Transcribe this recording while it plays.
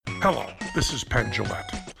Hello, this is Penn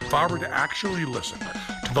Jillette. If I were to actually listen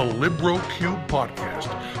to the LibroCube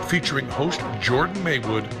podcast featuring host Jordan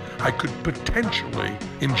Maywood, I could potentially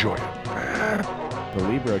enjoy it. The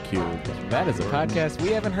LibroCube. That is a podcast we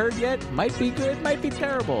haven't heard yet. Might be good, might be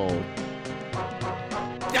terrible.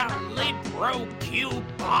 The LibroCube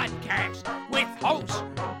podcast with host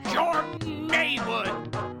Jordan Maywood.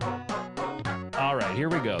 All right, here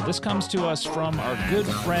we go. This comes to us from our good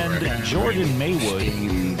friend Jordan Maywood.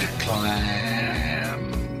 Steamed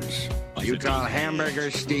clams. You call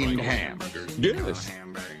hamburgers steamed ham? Yes.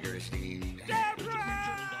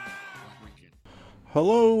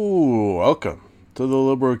 Hello, welcome to the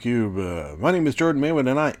LibroCube. My name is Jordan Maywood,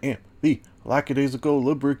 and I am the lackadaisical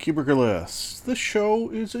LibroCuberculist. This show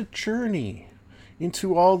is a journey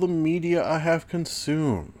into all the media I have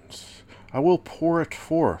consumed. I will pour it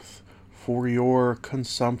forth for your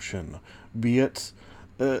consumption, be it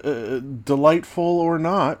delightful or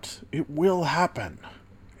not. It will happen.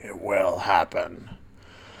 It will happen.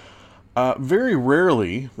 Very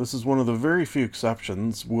rarely, this is one of the very few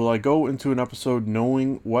exceptions, will I go into an episode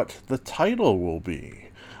knowing what the title will be.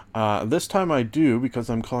 This time I do, because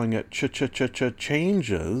I'm calling it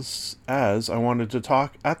changes, as I wanted to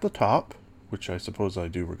talk at the top, which I suppose I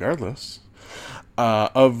do regardless,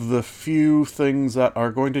 of the few things that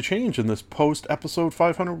are going to change in this post-episode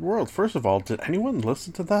 500 world. First of all, did anyone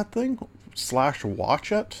listen to that thing? /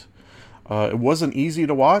 watch it? It wasn't easy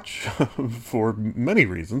to watch for many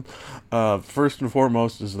reasons. First and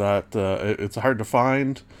foremost is that it's hard to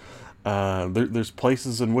find. There's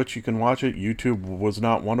places in which you can watch it. YouTube was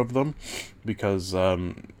not one of them because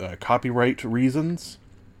copyright reasons.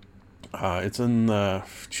 It's in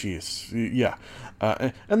yeah.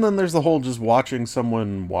 And then there's the whole just watching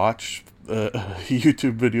someone watch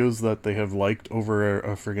YouTube videos that they have liked over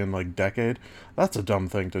a friggin' decade. That's a dumb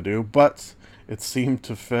thing to do, but it seemed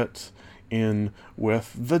to fit in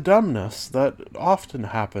with the dumbness that often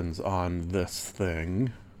happens on this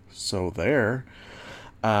thing. So there.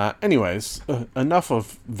 Anyways, enough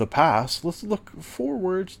of the past. Let's look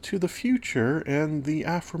forward to the future and the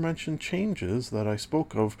aforementioned changes that I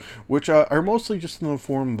spoke of, which are mostly just in the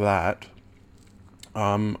form that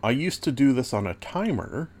I used to do this on a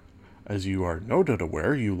timer, as you are noted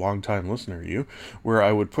aware, you long-time listener, where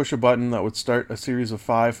I would push a button that would start a series of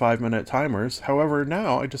 5-minute timers. However,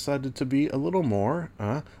 now I decided to be a little more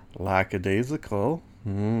lackadaisical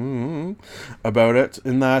about it,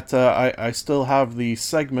 in that I still have the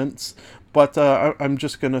segments, but I'm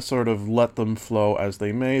just going to sort of let them flow as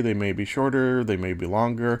they may. They may be shorter, they may be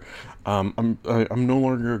longer. I'm no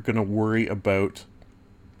longer going to worry about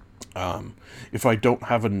if I don't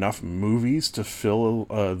have enough movies to fill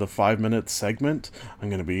the 5-minute segment. I'm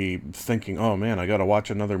going to be thinking, oh man, I got to watch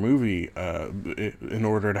another movie in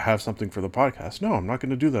order to have something for the podcast. No, I'm not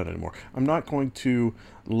going to do that anymore. I'm not going to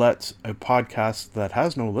let a podcast that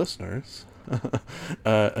has no listeners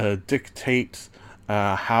dictate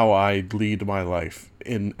how I lead my life,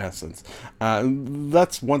 in essence.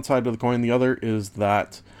 That's one side of the coin. The other is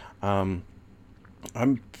that I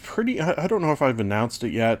don't know if I've announced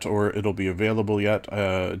it yet or it'll be available yet,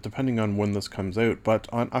 depending on when this comes out, but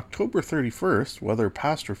on October 31st, whether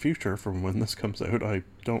past or future from when this comes out, I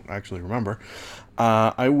don't actually remember,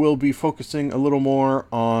 I will be focusing a little more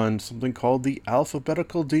on something called the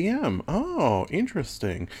alphabetical DM. Oh,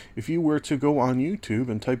 interesting. If you were to go on YouTube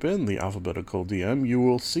and type in the alphabetical DM, you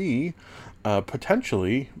will see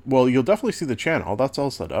potentially, well, you'll definitely see the channel, that's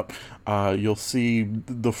all set up. You'll see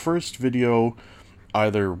the first video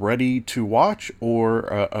either ready to watch or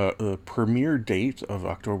a premiere date of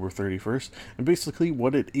October 31st. And basically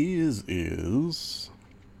what it is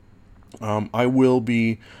I will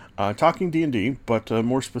be talking D&D, but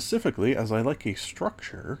more specifically, as I like a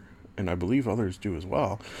structure, and I believe others do as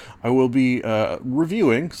well, I will be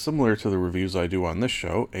reviewing, similar to the reviews I do on this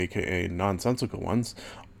show, aka nonsensical ones,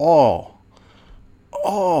 all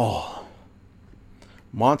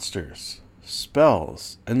monsters,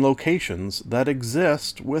 spells, and locations that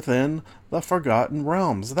exist within the Forgotten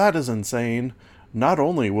Realms. That is insane. Not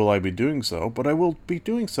only will I be doing so, but I will be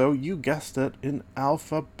doing so, you guessed it, in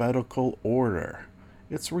alphabetical order.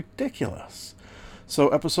 It's ridiculous. So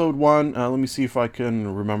episode 1, let me see if I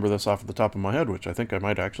can remember this off the top of my head, which I think I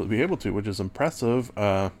might actually be able to, which is impressive.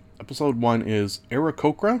 Episode 1 is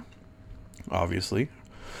Aarakocra, obviously.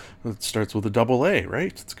 It starts with a double A,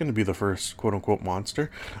 right? It's going to be the first quote-unquote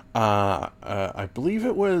monster. I believe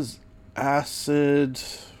it was Acid...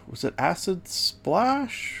 Was it Acid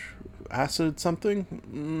Splash? Acid something?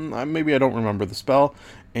 Maybe I don't remember the spell.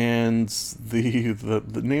 And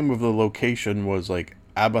the name of the location was like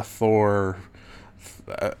Abathor...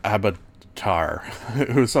 avatar.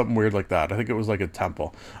 It was something weird like that. I think it was like a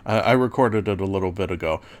temple. I recorded it a little bit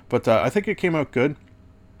ago, but I think it came out good.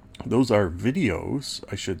 Those are videos,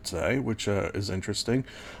 I should say, which is interesting.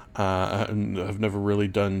 And I've never really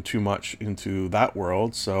done too much into that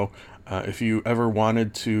world, so if you ever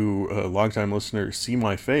wanted to, longtime listeners, see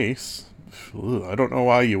my face, I don't know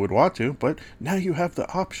why you would want to, but now you have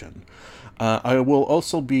the option. I will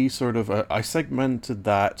also be sort of I segmented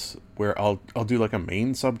that where I'll do like a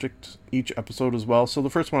main subject each episode as well. So the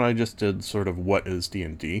first one I just did sort of what is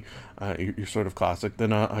D&D, your sort of classic.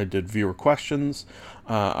 Then I did viewer questions.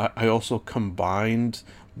 I also combined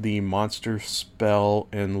the monster, spell,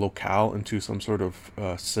 and locale into some sort of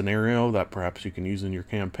scenario that perhaps you can use in your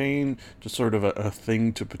campaign, just sort of a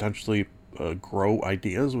thing to potentially grow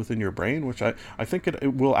ideas within your brain, which I think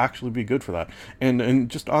it will actually be good for that. And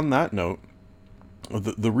just on that note,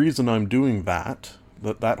 the reason I'm doing that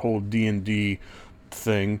whole D&D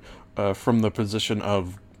thing from the position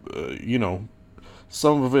of,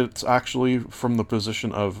 some of it's actually from the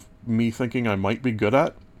position of me thinking I might be good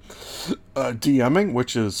at DMing,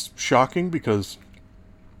 which is shocking because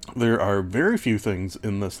there are very few things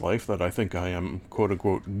in this life that I think I am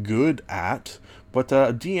quote-unquote good at, but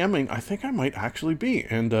DMing I think I might actually be,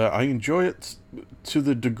 and I enjoy it to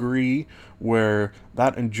the degree where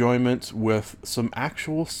that enjoyment with some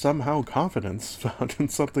actual somehow confidence found in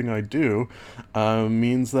something I do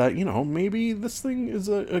means that, maybe this thing is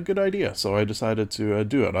a good idea. So I decided to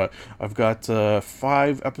do it. I've got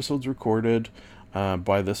 5 episodes recorded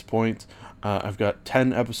by this point. I've got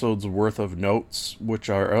 10 episodes worth of notes, which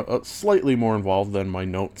are slightly more involved than my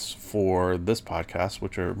notes for this podcast,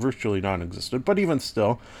 which are virtually non-existent. But even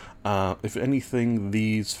still, if anything,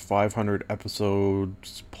 these 500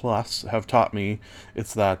 episodes plus have taught me,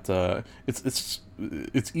 it's that it's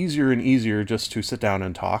easier and easier just to sit down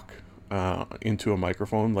and talk into a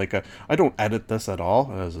microphone. Like I don't edit this at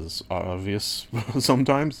all, as is obvious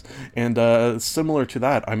sometimes. And similar to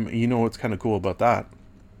that, what's kind of cool about that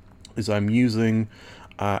is I'm using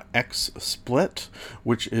XSplit,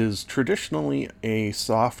 which is traditionally a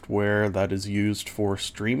software that is used for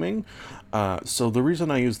streaming. So the reason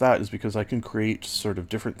I use that is because I can create sort of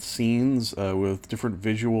different scenes with different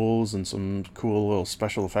visuals and some cool little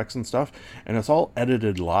special effects and stuff, and it's all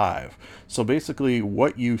edited live. So basically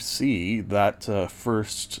what you see, that the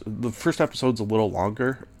first episode's a little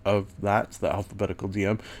longer of that, the alphabetical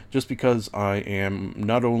DM, just because I am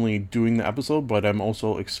not only doing the episode, but I'm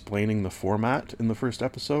also explaining the format in the first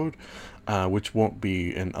episode, which won't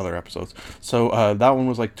be in other episodes. So that one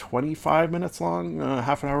was like 25 minutes long,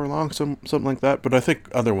 half an hour long, something like that. But I think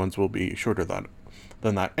other ones will be shorter than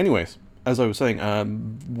that. Anyways, as I was saying,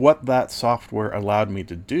 what that software allowed me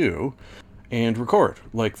to do and record,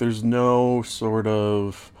 like there's no sort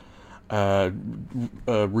of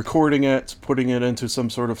recording it, putting it into some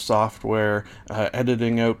sort of software,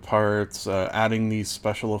 editing out parts, adding these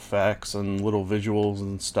special effects and little visuals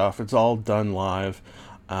and stuff. It's all done live.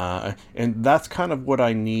 And that's kind of what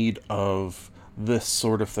I need of this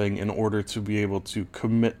sort of thing in order to be able to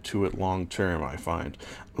commit to it long term, I find.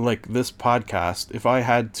 Like this podcast, if I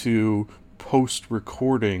had to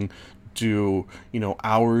post-recording do,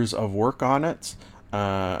 hours of work on it,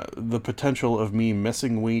 the potential of me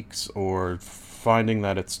missing weeks or finding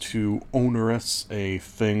that it's too onerous a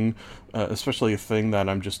thing, especially a thing that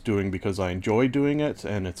I'm just doing because I enjoy doing it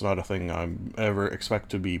and it's not a thing I'm ever expect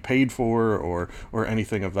to be paid for or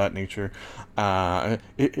anything of that nature.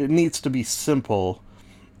 It needs to be simple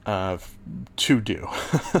to do,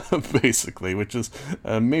 basically, which is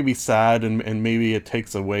maybe sad and maybe it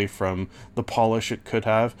takes away from the polish it could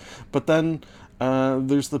have. But then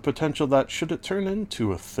there's the potential that should it turn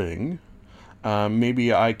into a thing,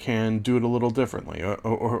 maybe I can do it a little differently,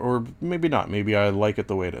 or maybe not. Maybe I like it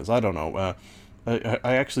the way it is. I don't know. I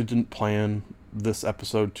actually didn't plan this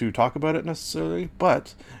episode to talk about it necessarily,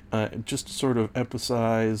 but just to sort of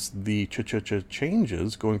emphasize the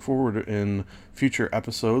changes going forward in future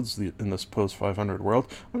episodes in this post 500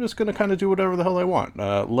 world, I'm just going to kind of do whatever the hell I want.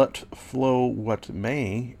 Let flow what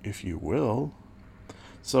may, if you will.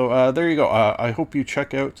 So there you go. I hope you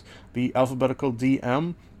check out the Alphabetical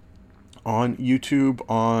DM on YouTube,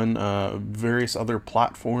 on various other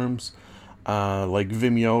platforms like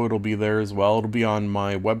Vimeo. It'll be there as well. It'll be on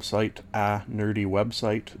my website,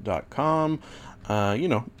 nerdywebsite.com.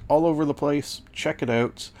 All over the place. Check it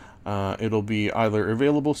out. It'll be either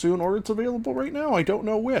available soon or it's available right now. I don't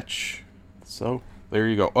know which. So there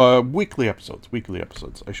you go. Weekly episodes,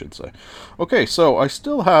 I should say. Okay, so I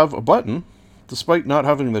still have a button. Despite not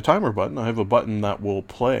having the timer button, I have a button that will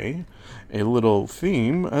play a little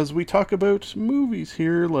theme as we talk about movies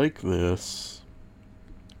here like this.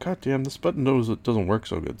 God damn, this button knows it doesn't work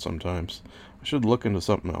so good sometimes. I should look into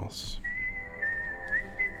something else.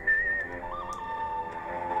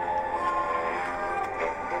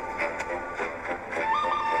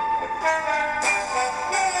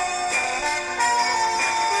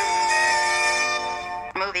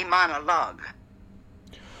 Movie Monologue.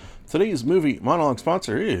 Today's movie monologue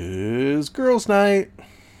sponsor is Girls Night.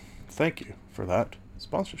 Thank you for that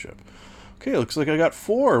sponsorship. Okay, looks like I got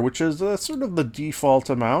 4, which is sort of the default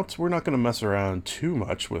amount. We're not going to mess around too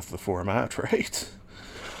much with the format, right?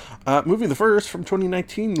 Movie the first from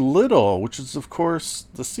 2019, Little, which is, of course,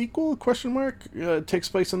 the sequel, question mark? Takes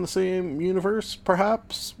place in the same universe,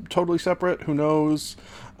 perhaps? Totally separate, who knows?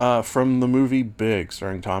 From the movie Big,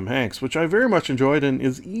 starring Tom Hanks, which I very much enjoyed, and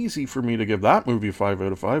is easy for me to give that movie a 5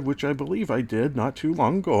 out of 5, which I believe I did not too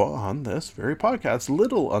long ago on this very podcast.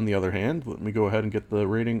 Little, on the other hand, let me go ahead and get the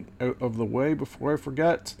rating out of the way before I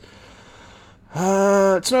forget.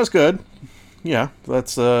 It's not as good. Yeah,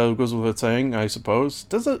 that's goes without saying, I suppose.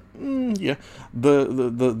 Does it? Yeah.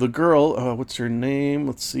 The girl, what's her name?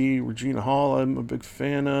 Let's see, Regina Hall, I'm a big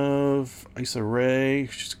fan of. Issa Rae,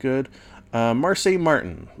 she's good. Marseille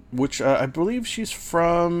Martin, which I believe she's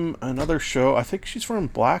from another show. I think she's from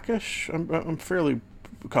Blackish. I'm fairly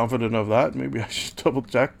confident of that. Maybe I should double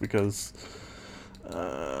check because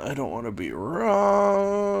I don't want to be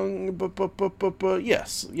wrong. But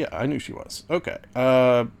yes, yeah, I knew she was. Okay.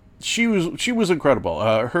 She was incredible.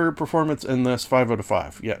 Her performance in this 5 out of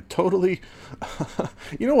 5. Yeah, totally.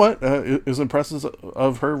 You know what is impressive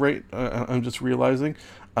of her, right? I'm just realizing.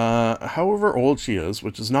 However old she is,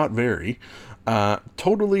 which is not very,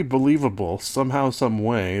 totally believable somehow, some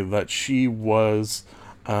way that she was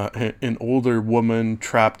an older woman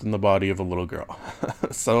trapped in the body of a little girl.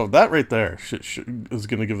 So that right there is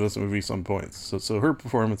going to give this movie some points. So her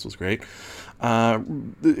performance was great.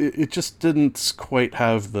 It just didn't quite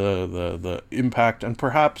have the impact, and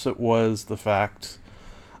perhaps it was the fact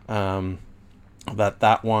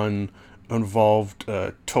that one involved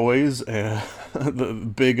toys, and the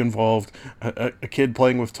Big involved a kid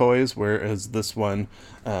playing with toys, whereas this one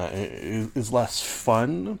is less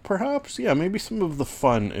fun, perhaps. Yeah, maybe some of the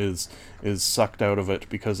fun is sucked out of it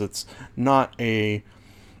because it's not a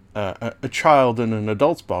child in an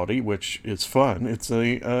adult's body, which is fun. It's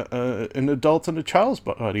an adult in a child's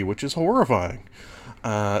body, which is horrifying.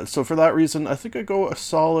 So for that reason, I think I go a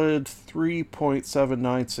solid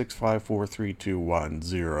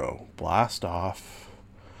 3.79654321. Blast off.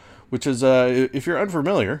 Which is, if you're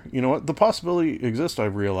unfamiliar, you know what? The possibility exists,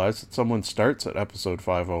 I've realized, that someone starts at episode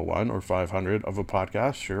 501 or 500 of a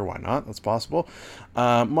podcast. Sure, why not? That's possible.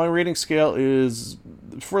 My rating scale is,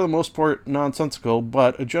 for the most part, nonsensical,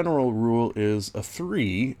 but a general rule is a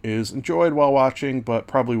 3 is enjoyed while watching, but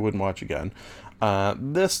probably wouldn't watch again.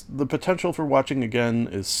 The potential for watching again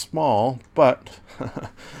is small, but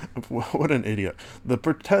what an idiot.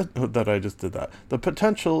 That I just did that. The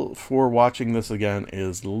potential for watching this again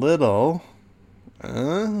is little,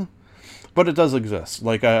 but it does exist.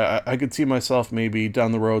 Like, I could see myself maybe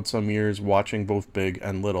down the road some years watching both Big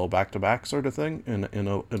and Little back to back sort of thing in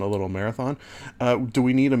a little marathon. Do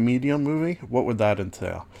we need a medium movie? What would that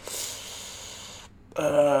entail?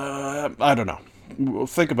 I don't know.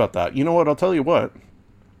 Think about that. You know what? I'll tell you what.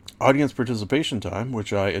 Audience participation time,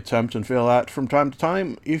 which I attempt and fail at from time to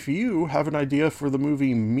time. If you have an idea for the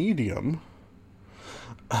movie Medium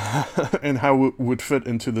and how it would fit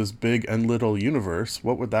into this Big and Little universe,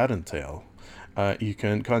 what would that entail? You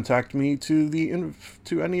can contact me to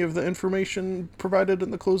any of the information provided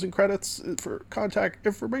in the closing credits for contact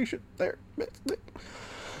information. There.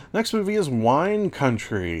 Next movie is Wine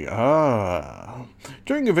Country.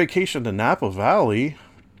 During a vacation to Napa Valley.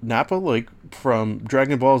 Napa, like from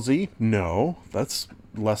Dragon Ball Z? No, that's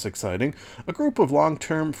less exciting. A group of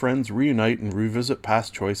long-term friends reunite and revisit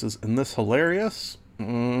past choices in this hilarious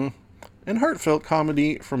and heartfelt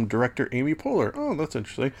comedy from director Amy Poehler. Oh, that's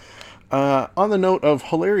interesting. On the note of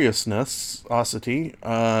hilariousness,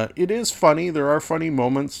 it is funny. There are funny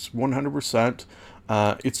moments, 100%.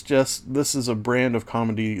 It's just, this is a brand of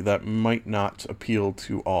comedy that might not appeal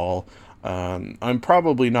to all. I'm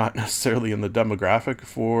probably not necessarily in the demographic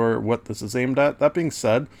for what this is aimed at. That being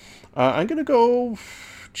said, I'm going to go,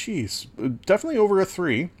 definitely over a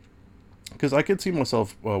 3, because I could see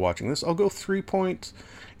myself watching this. I'll go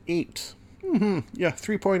 3.8. Yeah,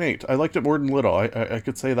 3.8. I liked it more than Little. I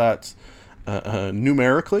could say that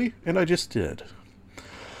numerically, and I just did.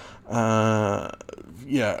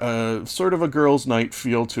 Sort of a girls' night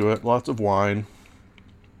feel to it. Lots of wine.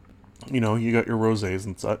 You know, you got your rosés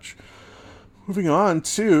and such. Moving on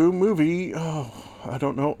to movie... I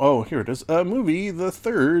don't know. Oh, here it is. Movie, the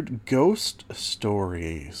third, Ghost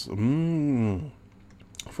Stories. From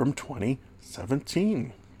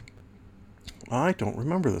 2017. I don't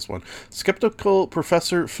remember this one. Skeptical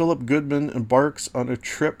Professor Philip Goodman embarks on a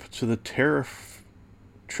trip to the terrifying.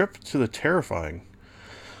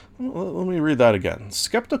 Let me read that again.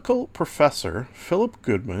 Skeptical Professor Philip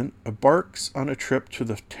Goodman embarks on a trip to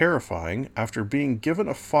the terrifying after being given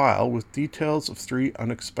a file with details of 3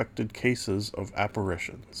 unexpected cases of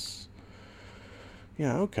apparitions.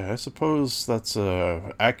 Yeah, okay, I suppose that's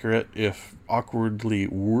accurate if awkwardly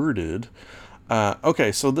worded.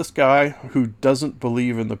 Okay, so this guy who doesn't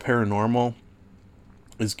believe in the paranormal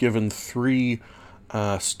is given 3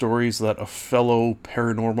 stories that a fellow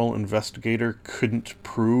paranormal investigator couldn't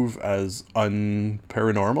prove as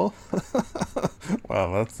unparanormal.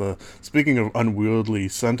 Wow, that's speaking of unwieldy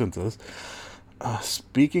sentences.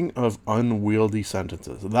 Speaking of unwieldy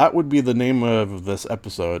sentences, that would be the name of this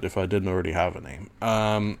episode if I didn't already have a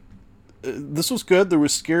name. This was good. There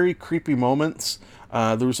was scary, creepy moments.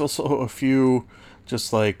 There was also a few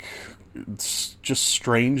just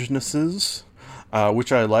strangenesses.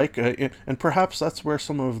 Which I like, and perhaps that's where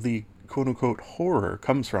some of the quote-unquote horror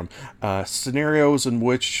comes from. Scenarios in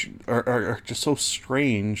which are just so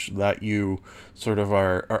strange that you sort of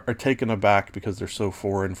are taken aback because they're so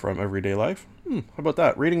foreign from everyday life. How about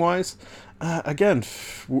that? Rating-wise, again,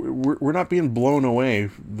 we're not being blown away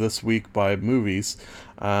this week by movies.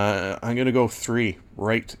 I'm going to go 3,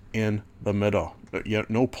 right in the middle. Yeah,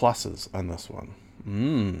 no pluses on this one.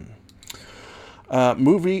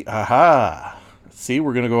 Movie, aha! See,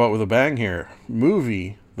 we're going to go out with a bang here.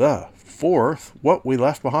 Movie, the fourth, What We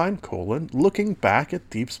Left Behind, looking back at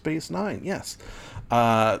Deep Space Nine. Yes.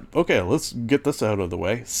 Okay, let's get this out of the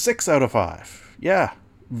way. 6 out of 5. Yeah,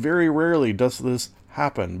 very rarely does this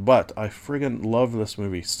happen, but I friggin' love this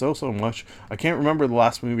movie so much. I can't remember the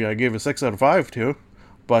last movie I gave a 6 out of 5 to,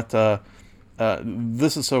 but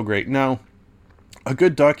this is so great. Now, a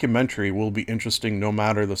good documentary will be interesting no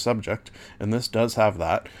matter the subject, and this does have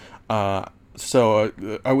that. So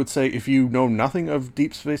I would say if you know nothing of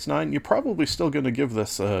Deep Space Nine, you're probably still going to give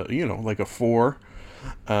this, like a 4,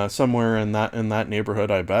 somewhere in that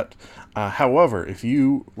neighborhood, I bet. However, if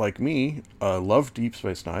you, like me, love Deep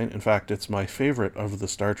Space Nine, in fact, it's my favorite of the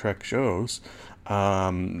Star Trek shows,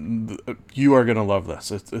 you are going to love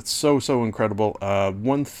this. It's so incredible.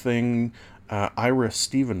 One thing, Ira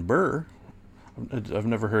Stephen Burr, I've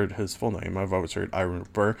never heard his full name. I've always heard Ira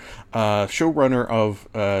Burr, showrunner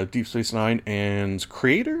of Deep Space Nine and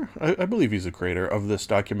creator, I believe he's a creator of this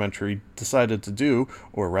documentary, decided to do,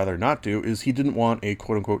 or rather not do, is he didn't want a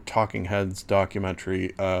quote-unquote Talking Heads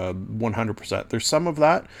documentary 100%. There's some of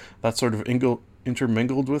that's sort of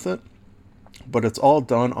intermingled with it, but it's all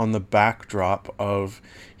done on the backdrop of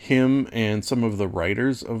him and some of the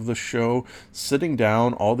writers of the show sitting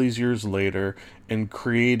down all these years later and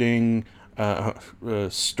creating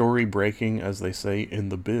story breaking, as they say in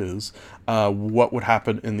the biz, what would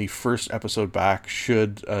happen in the first episode back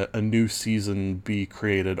should a new season be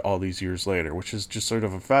created all these years later, which is just sort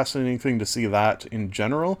of a fascinating thing to see that in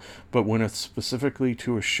general. But when it's specifically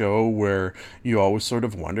to a show where you always sort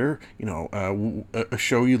of wonder, a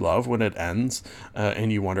show you love, when it ends,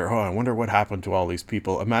 and you wonder, I wonder what happened to all these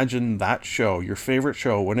people. Imagine that show, your favorite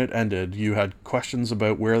show, when it ended, you had questions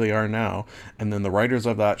about where they are now, and then the writers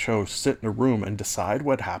of that show sit in a room and decide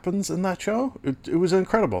what happens in that show. It was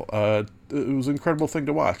incredible. It was an incredible thing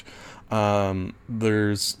to watch.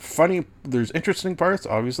 There's interesting parts,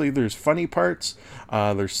 obviously. There's funny parts.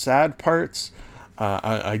 There's sad parts.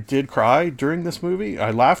 I did cry during this movie.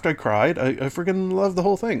 I laughed, I cried. I freaking loved the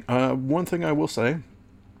whole thing. One thing I will say,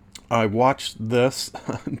 I watched this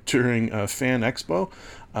during Fan Expo.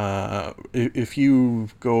 If you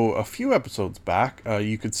go a few episodes back,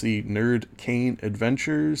 you could see Nerd Cane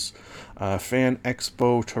Adventures. Fan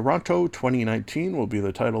Expo Toronto 2019 will be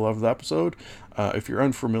the title of the episode. If you're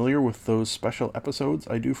unfamiliar with those special episodes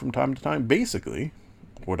I do from time to time, basically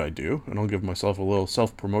what I do, and I'll give myself a little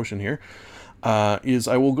self-promotion here, is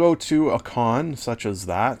I will go to a con such as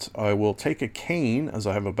that. I will take a cane as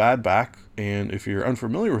I have a bad back, and if you're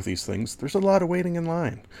unfamiliar with these things, there's a lot of waiting in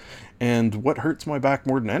line. And what hurts my back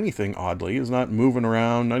more than anything, oddly, is not moving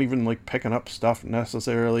around, not even like picking up stuff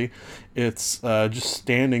necessarily. It's just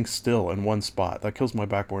standing still in one spot. That kills my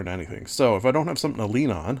back more than anything. So if I don't have something to lean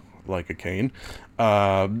on, like a cane,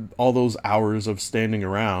 all those hours of standing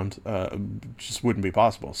around just wouldn't be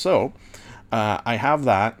possible. So I have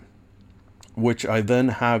that, which I then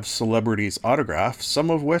have celebrities autograph, some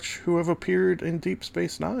of which who have appeared in Deep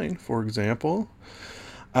Space Nine, for example.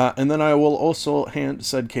 And then I will also hand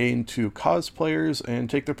said cane to cosplayers and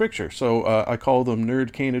take their picture. So I call them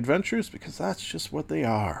Nerd Cane Adventures because that's just what they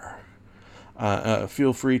are.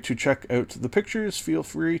 Feel free to check out the pictures. Feel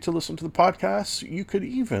free to listen to the podcasts. You could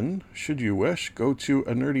even, should you wish, go to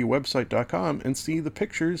anerdywebsite.com and see the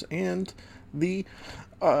pictures and the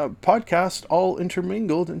podcast all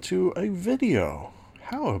intermingled into a video.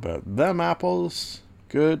 How about them apples?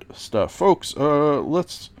 Good stuff. Folks,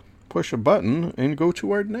 let's push a button and go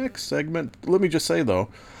to our next segment. Let me just say, though,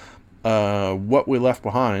 what we left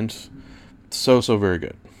behind, so very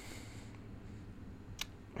good.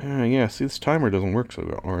 Yeah, see, this timer doesn't work so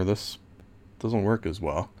well, or this doesn't work as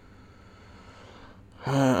well.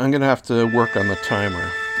 I'm going to have to work on the timer.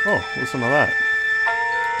 Oh, listen to that.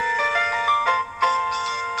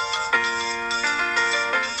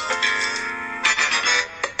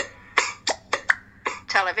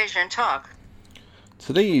 Television Talk.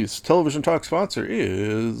 Today's Television Talk sponsor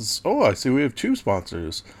is... Oh, I see we have two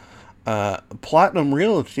sponsors. Platinum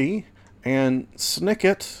Realty and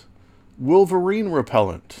Snicket Wolverine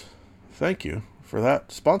Repellent. Thank you for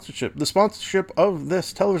that sponsorship. The sponsorship of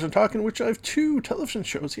this Television Talk, in which I have two television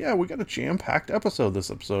shows. Yeah, we got a jam-packed episode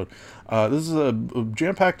this episode. This is a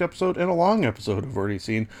jam-packed episode and a long episode I've already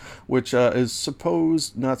seen, which is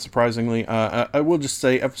supposed, not surprisingly, I will just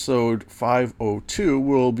say episode 502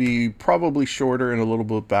 will be probably shorter and a little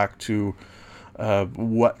bit back to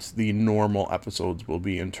what the normal episodes will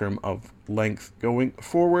be in terms of length going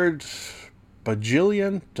forward.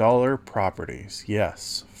 Bajillion dollar properties.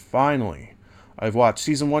 Yes, finally. I've watched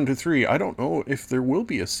season 1 to 3. I don't know if there will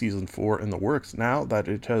be a season 4 in the works now that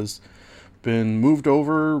it has been moved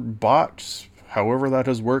over, bought, however that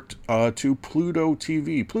has worked, to Pluto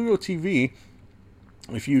TV. Pluto TV,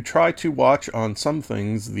 if you try to watch on some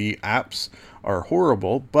things, the apps are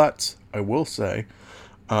horrible, but I will say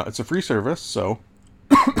it's a free service, so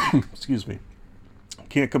excuse me,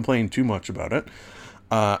 can't complain too much about it.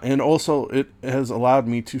 And also, it has allowed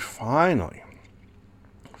me to finally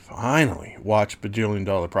watch Bajillion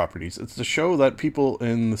Dollar Properties. It's a show that people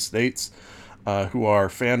in the States who are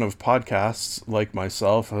fan of podcasts like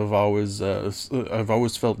myself have always I've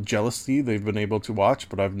always felt jealousy they've been able to watch,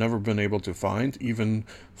 but I've never been able to find, even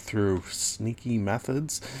through sneaky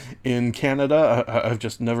methods. In Canada, I've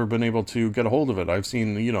just never been able to get a hold of it. I've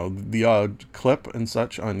seen, the odd clip and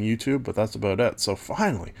such on YouTube, but that's about it. So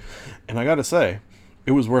finally, and I gotta say,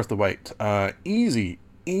 it was worth the wait.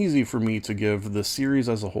 Easy for me to give the series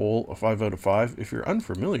as a whole a 5 out of 5 if you're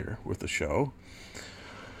unfamiliar with the show.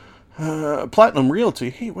 Platinum Realty.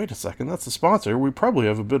 Hey, wait a second. That's the sponsor. We probably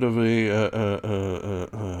have a bit of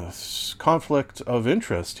a conflict of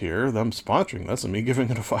interest here. Them sponsoring this and me giving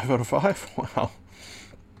it a 5 out of 5. Wow.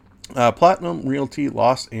 Platinum Realty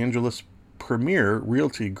Los Angeles Premier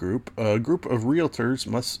Realty Group. A group of realtors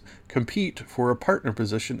must compete for a partner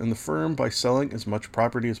position in the firm by selling as much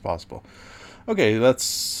property as possible. Okay, that's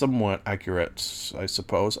somewhat accurate, I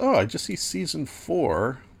suppose. Oh, I just see season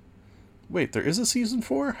 4. Wait, there is a season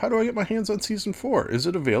 4? How do I get my hands on season 4? Is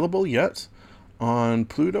it available yet on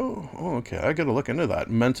Pluto? Oh, okay, I gotta look into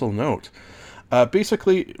that. Mental note.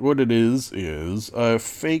 Basically, what it is a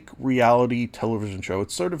fake reality television show.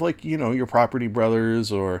 It's sort of like, your Property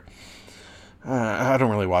Brothers, or... I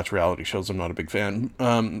don't really watch reality shows. I'm not a big fan.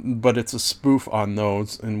 But it's a spoof on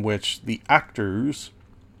those in which the actors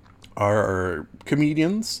are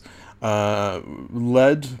comedians,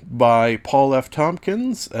 led by Paul F.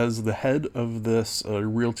 Tompkins as the head of this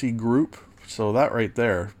realty group. So that right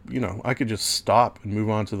there, I could just stop and move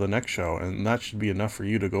on to the next show, and that should be enough for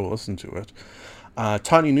you to go listen to it.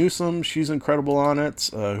 Tawny Newsome, she's incredible on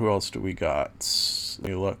it. Who else do we got? Let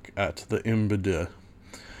me look at the IMBD.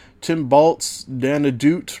 Tim Baltz, Dana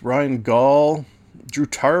Doot, Ryan Gall, Drew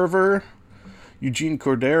Tarver, Eugene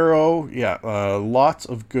Cordero. Yeah, lots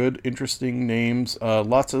of good, interesting names.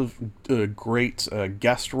 Lots of great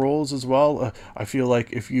guest roles as well. I feel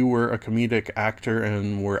like if you were a comedic actor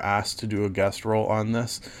and were asked to do a guest role on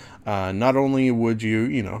this, not only would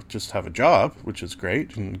you, just have a job, which is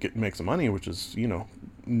great, and make some money, which is,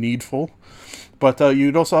 needful, but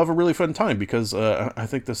you'd also have a really fun time, because I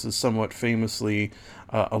think this is somewhat famously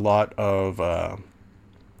a lot of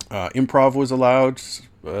improv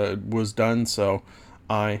was done, so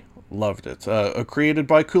I loved it. Created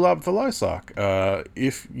by Kulap Vilaysack.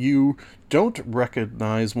 If you don't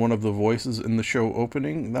recognize one of the voices in the show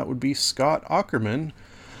opening, that would be Scott Aukerman,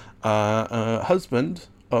 husband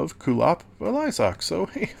of Kulap Vilaysack. So,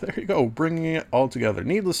 hey, there you go, bringing it all together.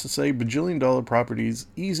 Needless to say, Bajillion Dollar Properties,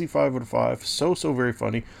 easy 5 out of 5, so very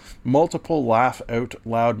funny. Multiple laugh out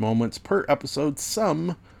loud moments per episode,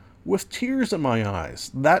 some with tears in my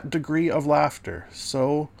eyes. That degree of laughter.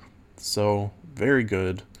 So very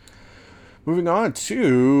good. Moving on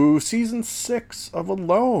to Season 6 of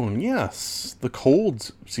Alone. Yes, the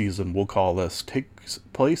cold season, we'll call this, takes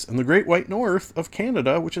place in the Great White North of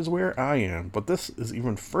Canada, which is where I am. But this is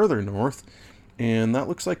even further north, and that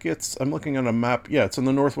looks like I'm looking at a map, yeah, it's in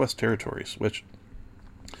the Northwest Territories, which,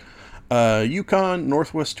 Yukon,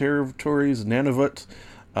 Northwest Territories, Nunavut,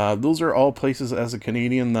 those are all places as a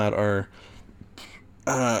Canadian that are,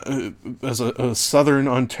 as a Southern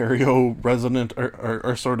Ontario resident,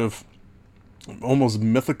 are sort of almost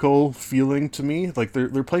mythical feeling to me. Like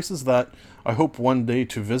they're places that I hope one day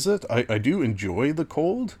to visit. I do enjoy the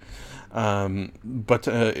cold, but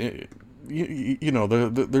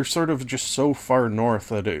they're sort of just so far north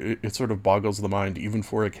that it sort of boggles the mind, even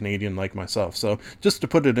for a Canadian like myself. So just to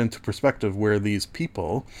put it into perspective, where these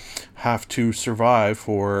people have to survive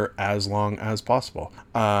for as long as possible.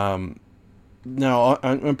 Now,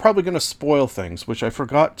 I'm probably going to spoil things, which I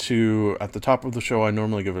forgot to, at the top of the show, I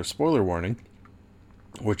normally give a spoiler warning,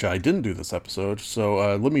 which I didn't do this episode,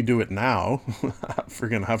 so let me do it now,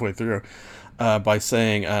 friggin' halfway through, by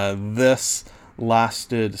saying this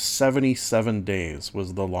lasted 77 days,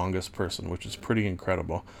 was the longest person, which is pretty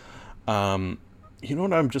incredible. You know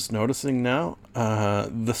what I'm just noticing now?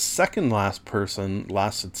 The second last person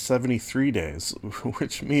lasted 73 days,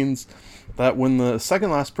 which means that when the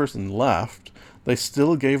second last person left, they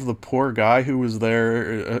still gave the poor guy who was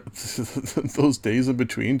there those days in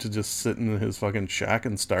between to just sit in his fucking shack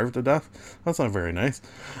and starve to death. That's not very nice.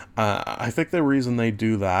 I think the reason they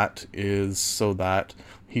do that is so that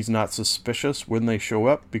he's not suspicious when they show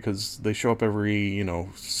up, because they show up every,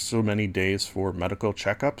 so many days for medical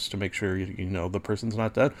checkups to make sure, the person's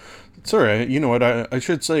not dead. Sorry, you know what, I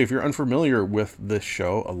should say, if you're unfamiliar with this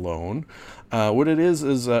show, Alone, what it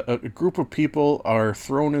is a group of people are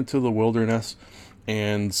thrown into the wilderness,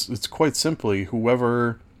 and it's quite simply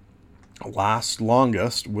whoever lasts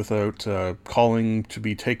longest without calling to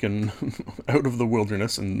be taken out of the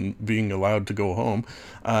wilderness and being allowed to go home,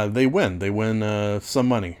 they win. They win some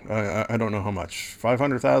money. I don't know how much.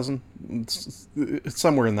 500,000? It's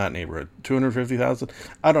somewhere in that neighborhood. 250,000?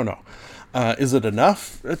 I don't know. Is it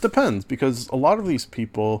enough? It depends, because a lot of these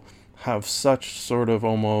people have such sort of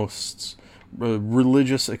almost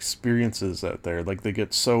religious experiences out there. Like, they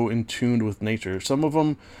get so in tune with nature. Some of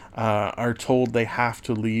them are told they have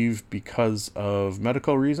to leave because of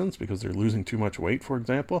medical reasons, because they're losing too much weight, for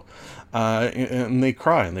example, and they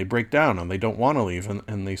cry and they break down and they don't want to leave,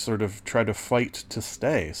 and they sort of try to fight to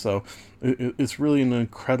stay. So it's really an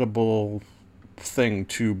incredible thing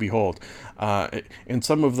to behold, and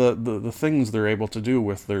some of the things they're able to do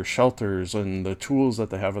with their shelters and the tools that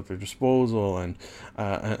they have at their disposal, and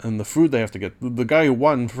the food they have to get. The guy who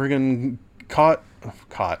won friggin' shot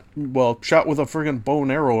with a friggin' bow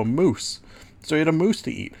and arrow a moose, so he had a moose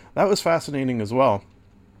to eat. That was fascinating as well.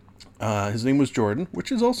 His name was Jordan,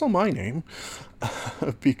 which is also my name,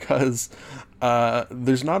 because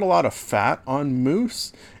there's not a lot of fat on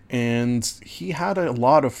moose. And he had a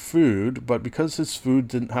lot of food, but because his food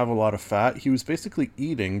didn't have a lot of fat, he was basically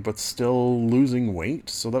eating, but still losing weight.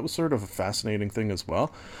 So that was sort of a fascinating thing as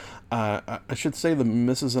well. I should say the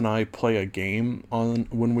missus and I play a game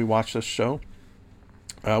when we watch this show,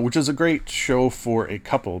 which is a great show for a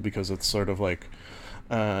couple, because it's sort of like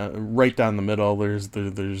right down the middle.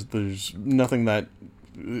 There's nothing that,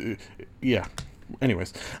 yeah.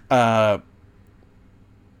 Anyways,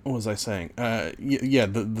 what was I saying?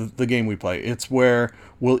 The game we play. It's where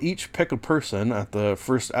we'll each pick a person at the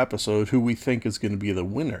first episode who we think is going to be the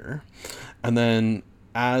winner. And then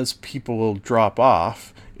as people drop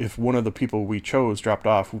off, if one of the people we chose dropped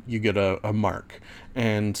off, you get a mark.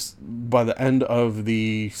 And by the end of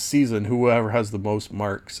the season, whoever has the most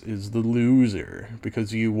marks is the loser,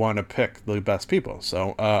 because you want to pick the best people.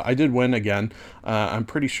 So I did win again. I'm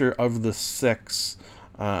pretty sure of the 6...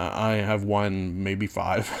 I have won maybe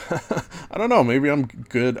 5. I don't know. Maybe I'm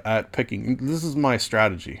good at picking. This is my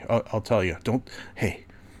strategy. I'll tell you. Hey,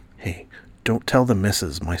 don't tell the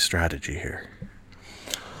missus my strategy here.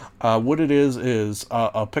 What it is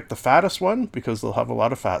I'll pick the fattest one, because they'll have a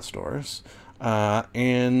lot of fat stores.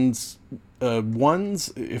 And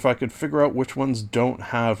ones, if I could figure out which ones don't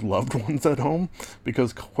have loved ones at home,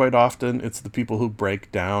 because quite often it's the people who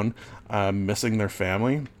break down, missing their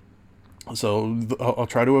family. So I'll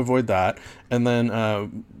try to avoid that. And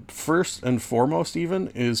then first and foremost even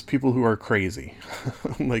is people who are crazy.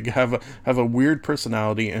 Like have a weird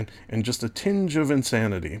personality and just a tinge of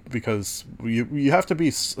insanity, because you have to be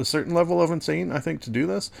a certain level of insane, I think, to do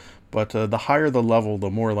this. But the higher the level,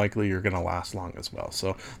 the more likely you're going to last long as well.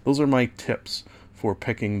 So those are my tips for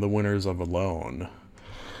picking the winners of Alone.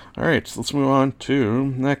 Alright, so let's move on to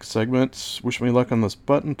next segment. Wish me luck on this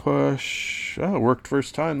button push. Oh, it worked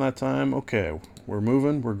first time that time. Okay, we're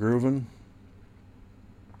moving, we're grooving.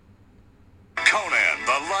 Conan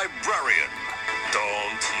the Librarian.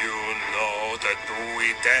 Don't you know the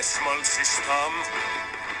Dewey Decimal System?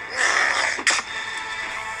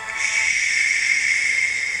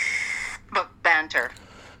 Book Banter.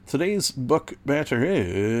 Today's book banter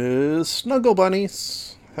is Snuggle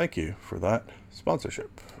Bunnies. Thank you for that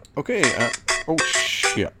sponsorship. Okay, oh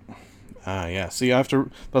shit. Yeah, see,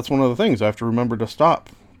 that's one of the things, I have to remember to stop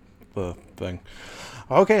the thing.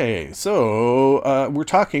 Okay, so we're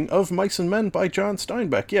talking of Mice and Men by John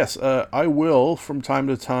Steinbeck. Yes, I will, from time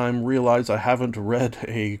to time, realize I haven't read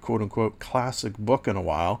a quote-unquote classic book in a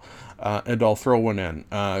while, and I'll throw one in.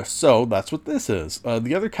 So that's what this is.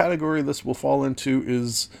 The other category this will fall into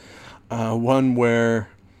is one where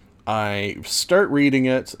I start reading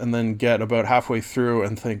it and then get about halfway through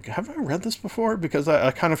and think, have I read this before? Because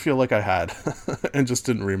I kind of feel like I had and just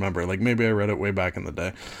didn't remember. Like maybe I read it way back in the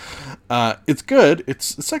day. It's good.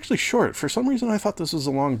 It's actually short. For some reason I thought this was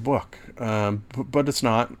a long book, but it's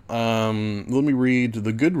not. Let me read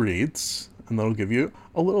the Goodreads and that'll give you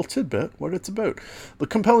a little tidbit what it's about. The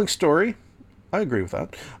compelling story, I agree with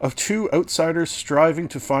that, of two outsiders striving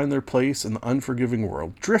to find their place in the unforgiving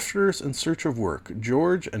world. Drifters in search of work.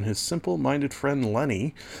 George and his simple-minded friend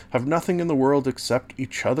Lenny have nothing in the world except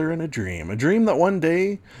each other and a dream. A dream that one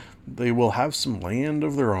day they will have some land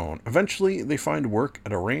of their own. Eventually, they find work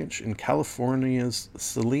at a ranch in California's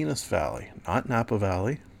Salinas Valley. Not Napa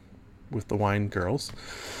Valley, with the wine girls.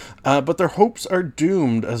 But their hopes are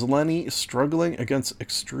doomed as Lenny, struggling against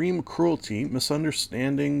extreme cruelty,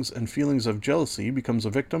 misunderstandings, and feelings of jealousy, becomes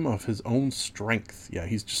a victim of his own strength. Yeah,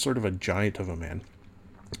 he's just sort of a giant of a man.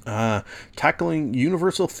 Tackling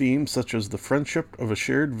universal themes such as the friendship of a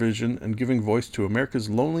shared vision and giving voice to America's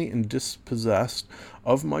lonely and dispossessed,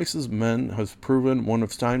 Of Mice and Men has proven one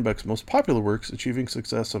of Steinbeck's most popular works, achieving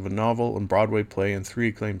success of a novel and Broadway play and 3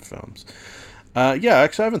 acclaimed films. Yeah,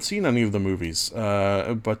 actually I haven't seen any of the movies,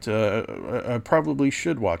 but I probably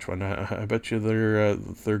should watch one. I bet you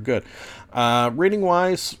they're good. Rating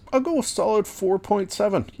wise, I'll go with solid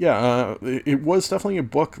 4.7. Yeah, it was definitely a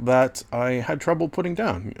book that I had trouble putting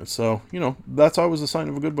down. So, that's always a sign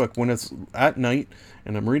of a good book. When it's at night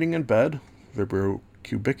and I'm reading in bed,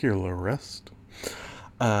 vibrocubicular rest.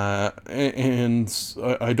 And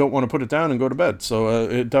I don't want to put it down and go to bed. So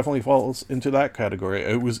it definitely falls into that category.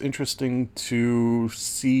 It was interesting to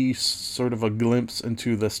see sort of a glimpse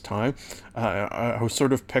into this time. I was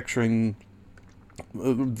sort of picturing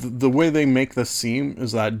the way they make this seem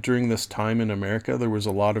is that during this time in America, there was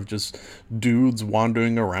a lot of just dudes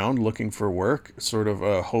wandering around looking for work, sort of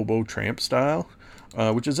a hobo tramp style,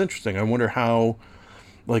 which is interesting. I wonder how,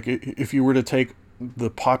 like, if you were to take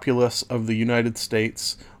the populace of the United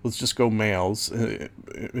States, let's just go males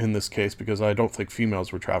in this case, because I don't think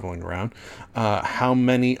females were traveling around. How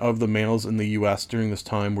many of the males in the U.S. during this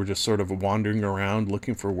time were just sort of wandering around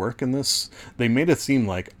looking for work in this? They made it seem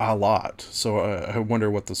like a lot. So I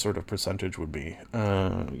wonder what the sort of percentage would be.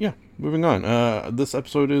 Yeah, moving on. This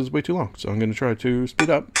episode is way too long, so I'm going to try to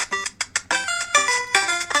speed up.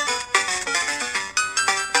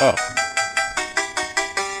 Oh.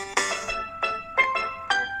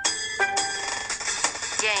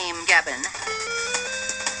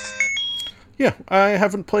 Yeah, I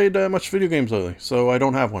haven't played much video games lately, so I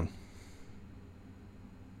don't have one.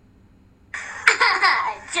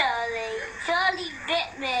 Charlie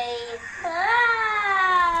bit me. Friday,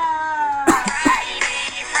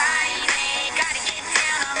 gotta get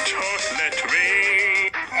down on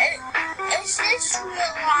Is this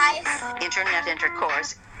real life? Internet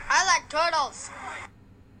intercourse. I like turtles.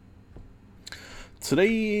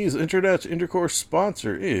 Today's Internet Intercourse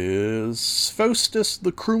sponsor is Faustus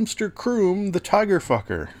the Croomster Croom, the Tiger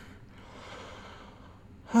Fucker.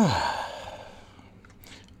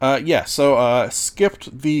 Yeah, so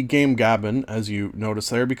skipped the game Gabbin, as you notice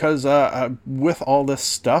there, because with all this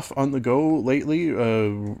stuff on the go lately,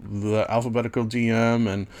 the alphabetical DM,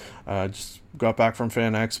 and just got back from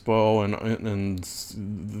Fan Expo, and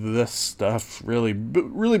this stuff, really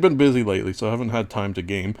been busy lately, so I haven't had time to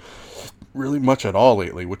game really much at all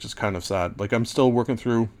lately, which is kind of sad. Like, I'm still working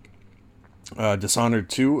through Dishonored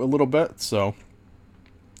 2 a little bit, so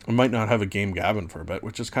I might not have a game Gabbin for a bit,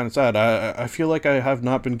 which is kind of sad. I feel like I have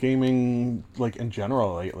not been gaming, like, in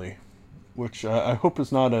general lately. which I hope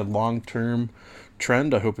is not a long-term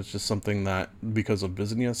trend. I hope it's just something that, because of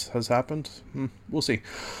busyness, has happened. We'll see.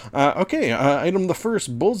 Okay, item the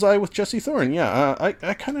first, Bullseye with Jesse Thorn. Yeah,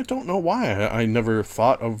 I kind of don't know why I never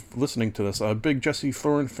thought of listening to this. A big Jesse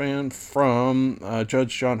Thorn fan from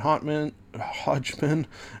Judge John Hodgman, and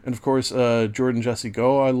of course Jordan Jesse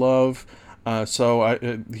Go I love. So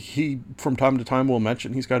he, from time to time, will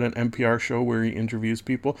mention he's got an NPR show where he interviews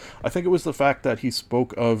people. I think it was the fact that he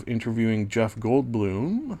spoke of interviewing Jeff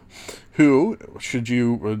Goldblum, who, should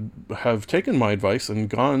you have taken my advice and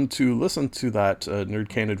gone to listen to that Nerd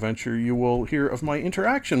Can adventure, you will hear of my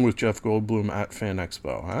interaction with Jeff Goldblum at Fan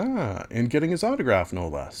Expo. And getting his autograph, no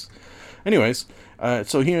less. Anyways,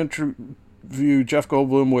 so he interviewed Jeff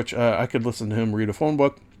Goldblum, which I could listen to him read a phone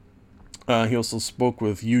book. He also spoke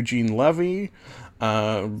with Eugene Levy,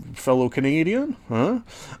 fellow Canadian,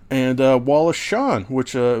 and Wallace Shawn,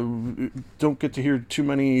 which don't get to hear too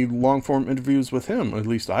many long-form interviews with him. At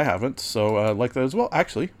least I haven't, so like that as well.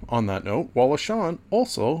 Actually, on that note, Wallace Shawn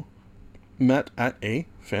also met at a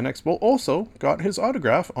Fan Expo, also got his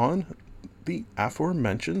autograph on the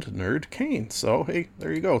aforementioned Nerd Cane. So, hey,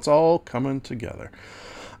 there you go. It's all coming together.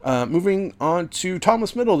 Moving on to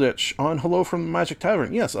Thomas Middleditch on Hello from the Magic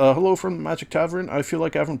Tavern. Yes, Hello from the Magic Tavern, I feel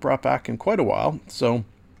like I haven't brought back in quite a while. So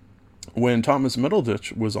when Thomas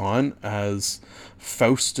Middleditch was on as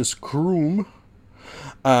Faustus Kroom,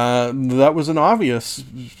 that was an obvious,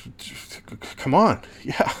 come on,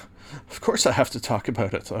 yeah, of course I have to talk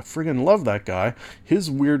about it. I friggin' love that guy. His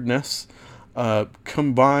weirdness,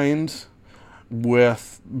 combined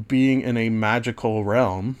with being in a magical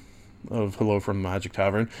realm of Hello from the Magic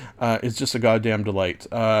Tavern, is just a goddamn delight.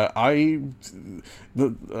 I've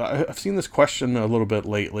seen this question a little bit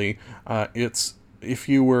lately. It's, if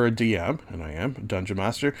you were a DM, and I am, a Dungeon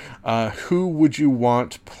Master, who would you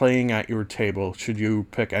want playing at your table, should you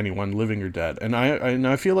pick anyone, living or dead? And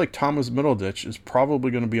I feel like Thomas Middleditch is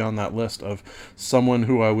probably going to be on that list of someone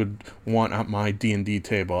who I would want at my D&D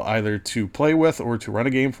table, either to play with or to run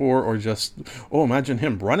a game for, or just, imagine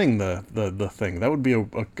him running the thing. That would be a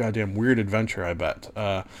goddamn weird adventure, I bet.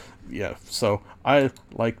 Yeah, so I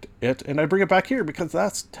liked it, and I bring it back here because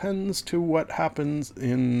that tends to what happens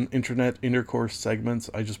in internet intercourse segments.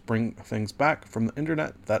 I just bring things back from the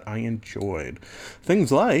internet that I enjoyed. Things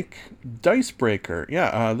like Dicebreaker.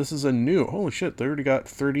 Yeah, this is a new, holy shit, they already got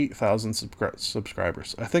 30,000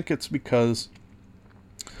 subscribers. I think it's because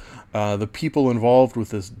the people involved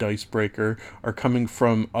with this Dicebreaker are coming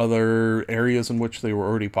from other areas in which they were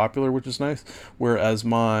already popular, which is nice, whereas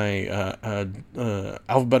my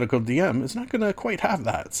alphabetical DM is not going to quite have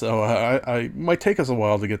that. So I might take us a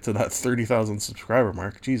while to get to that 30,000 subscriber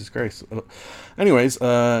mark. Jesus Christ. Anyways,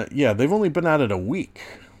 yeah, they've only been at it a week.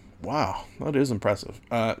 Wow, that is impressive.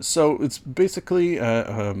 So it's basically,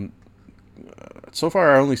 so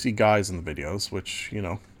far I only see guys in the videos, which, you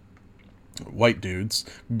know, white dudes,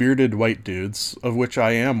 bearded white dudes, of which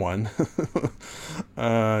I am one.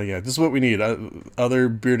 Yeah, this is what we need. Other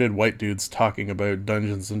bearded white dudes talking about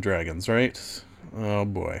Dungeons and Dragons, right? Oh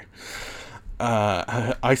boy.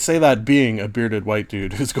 I say that being a bearded white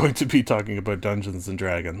dude who's going to be talking about Dungeons and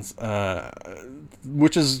Dragons,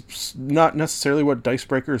 which is not necessarily what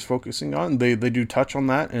Dicebreaker is focusing on. They do touch on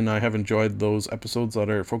that, and I have enjoyed those episodes that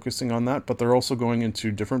are focusing on that, but they're also going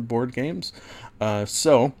into different board games.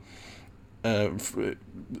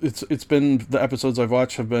 It's been, the episodes I've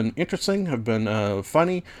watched have been interesting, have been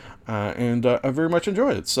funny, and I very much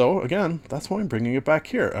enjoyed it. So again, that's why I'm bringing it back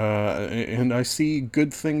here. And I see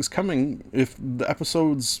good things coming. If the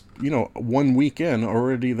episodes, you know, 1 week in are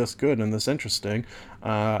already this good and this interesting,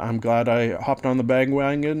 I'm glad I hopped on the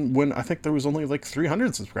bandwagon when I think there was only like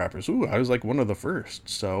 300 subscribers. Ooh, I was like one of the first.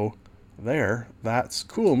 So there, that's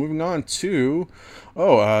cool. Moving on to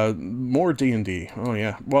more D&D. Oh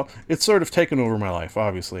yeah, well, it's sort of taken over my life,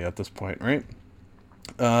 obviously, at this point, right?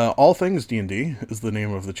 All Things D&D is the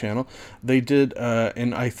name of the channel. They did,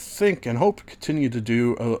 and I think and hope continue to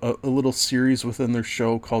do a little series within their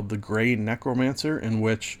show called The Grey Necromancer, in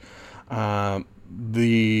which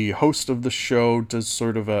the host of the show does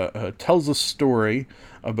sort of tells a story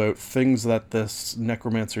about things that this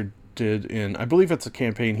necromancer did in, I believe it's a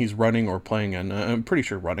campaign he's running or playing in. I'm pretty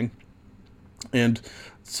sure running. And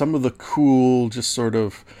some of the cool, just sort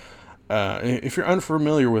of, if you're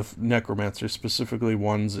unfamiliar with necromancers, specifically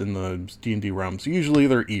ones in the D&D realms, usually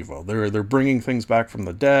they're evil. They're bringing things back from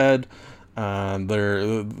the dead.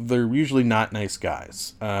 They're usually not nice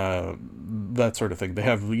guys. That sort of thing. They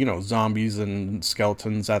have, you know, zombies and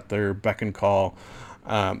skeletons at their beck and call.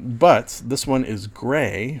 But this one is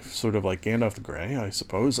gray, sort of like Gandalf the Grey, I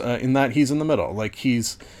suppose, in that he's in the middle. Like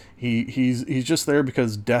he's He's just there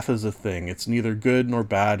because death is a thing. It's neither good nor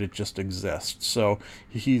bad. It just exists. So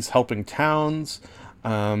he's helping towns,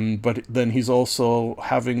 but then he's also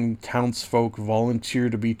having townsfolk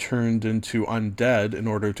volunteer to be turned into undead in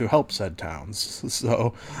order to help said towns.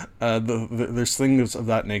 So there's things of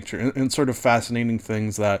that nature, and sort of fascinating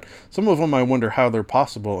things that some of them I wonder how they're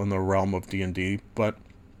possible in the realm of D&D, but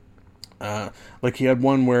like he had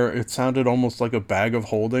one where it sounded almost like a bag of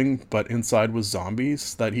holding, but inside was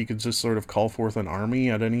zombies that he could just sort of call forth an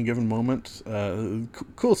army at any given moment.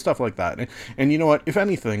 Cool stuff like that. And you know what? If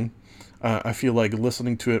anything, I feel like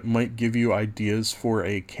listening to it might give you ideas for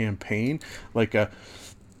a campaign. Like,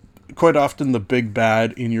 quite often the big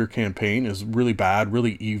bad in your campaign is really bad,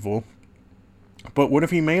 really evil. But what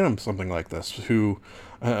if he made him something like this, who...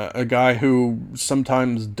 a guy who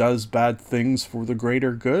sometimes does bad things for the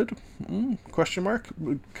greater good? Question mark.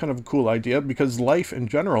 Kind of a cool idea, because life in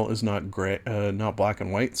general is not gray, not black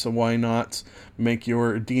and white. So why not make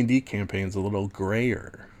your D&D campaigns a little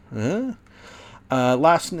grayer?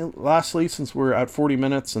 Lastly, since we're at 40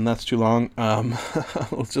 minutes and that's too long,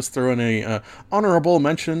 let's just throw in a honorable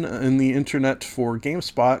mention in the internet for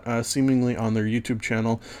Gamespot, seemingly on their YouTube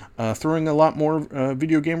channel, throwing a lot more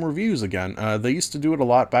video game reviews again. They used to do it a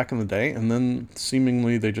lot back in the day, and then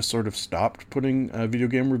seemingly they just sort of stopped putting video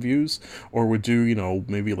game reviews, or would do, you know,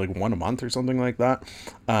 maybe like one a month or something like that.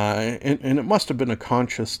 And it must have been a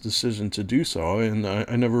conscious decision to do so, and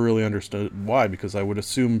I never really understood why, because I would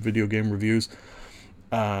assume video game reviews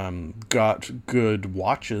got good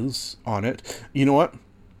watches on it. You know what?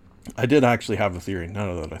 I did actually have a theory,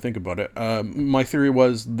 now that I think about it. My theory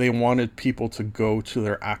was they wanted people to go to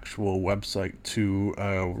their actual website to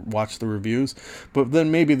watch the reviews, but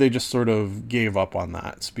then maybe they just sort of gave up on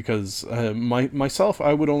that, because myself,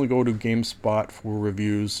 I would only go to GameSpot for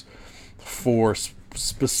reviews for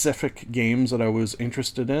specific games that I was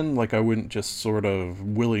interested in. Like, I wouldn't just sort of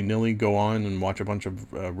willy-nilly go on and watch a bunch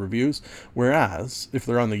of reviews, whereas if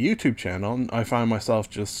they're on the YouTube channel, I find myself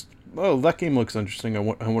just, oh, that game looks interesting, I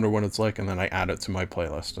wonder what it's like, and then I add it to my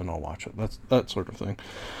playlist and I'll watch it. That's that sort of thing.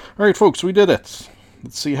 Alright folks, we did it.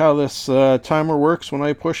 Let's see how this timer works when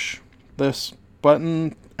I push this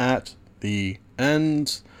button at the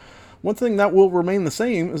end. One thing that will remain the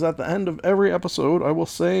same is at the end of every episode, I will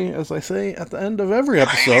say, as I say at the end of every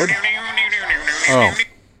episode... Oh.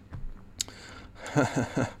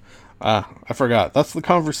 I forgot. That's the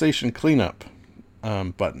conversation cleanup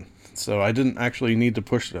button. So I didn't actually need to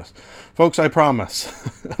push this. Folks, I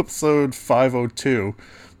promise, episode 502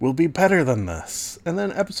 will be better than this. And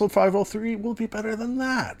then episode 503 will be better than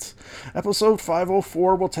that. Episode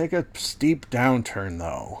 504 will take a steep downturn,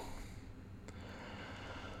 though.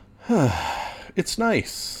 It's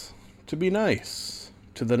nice to be nice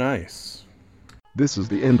to the nice. This is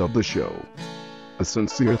the end of the show. A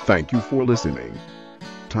sincere thank you for listening.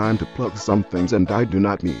 Time to plug some things, and I do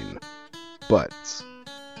not mean butts.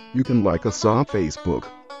 You can like us on Facebook.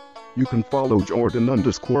 You can follow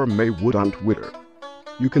Jordan_Maywood on Twitter.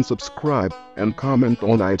 You can subscribe and comment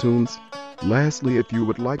on iTunes. Lastly, if you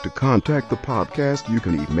would like to contact the podcast, you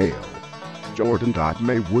can email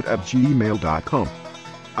jordan.maywood@gmail.com.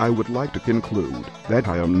 I would like to conclude that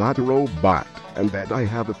I am not a robot and that I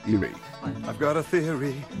have a theory. I've got a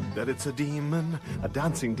theory that it's a demon, a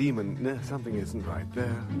dancing demon. Something isn't right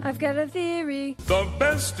there. I've got a theory. The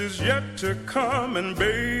best is yet to come, and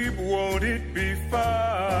babe, won't it be fine?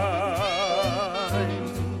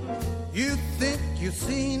 You think you've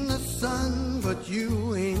seen the sun, but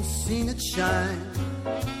you ain't seen it shine.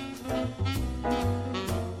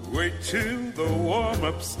 Wait till the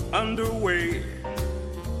warm-up's underway.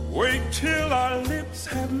 Wait till our lips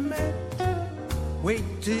have met. Wait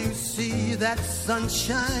till you see that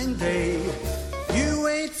sunshine day. You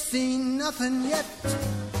ain't seen nothing yet.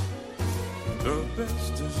 The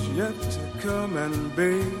best is yet to come, and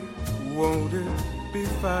babe, won't it be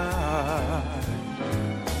fine?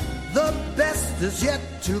 The best is yet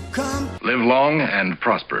to come. Live long and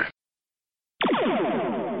prosper.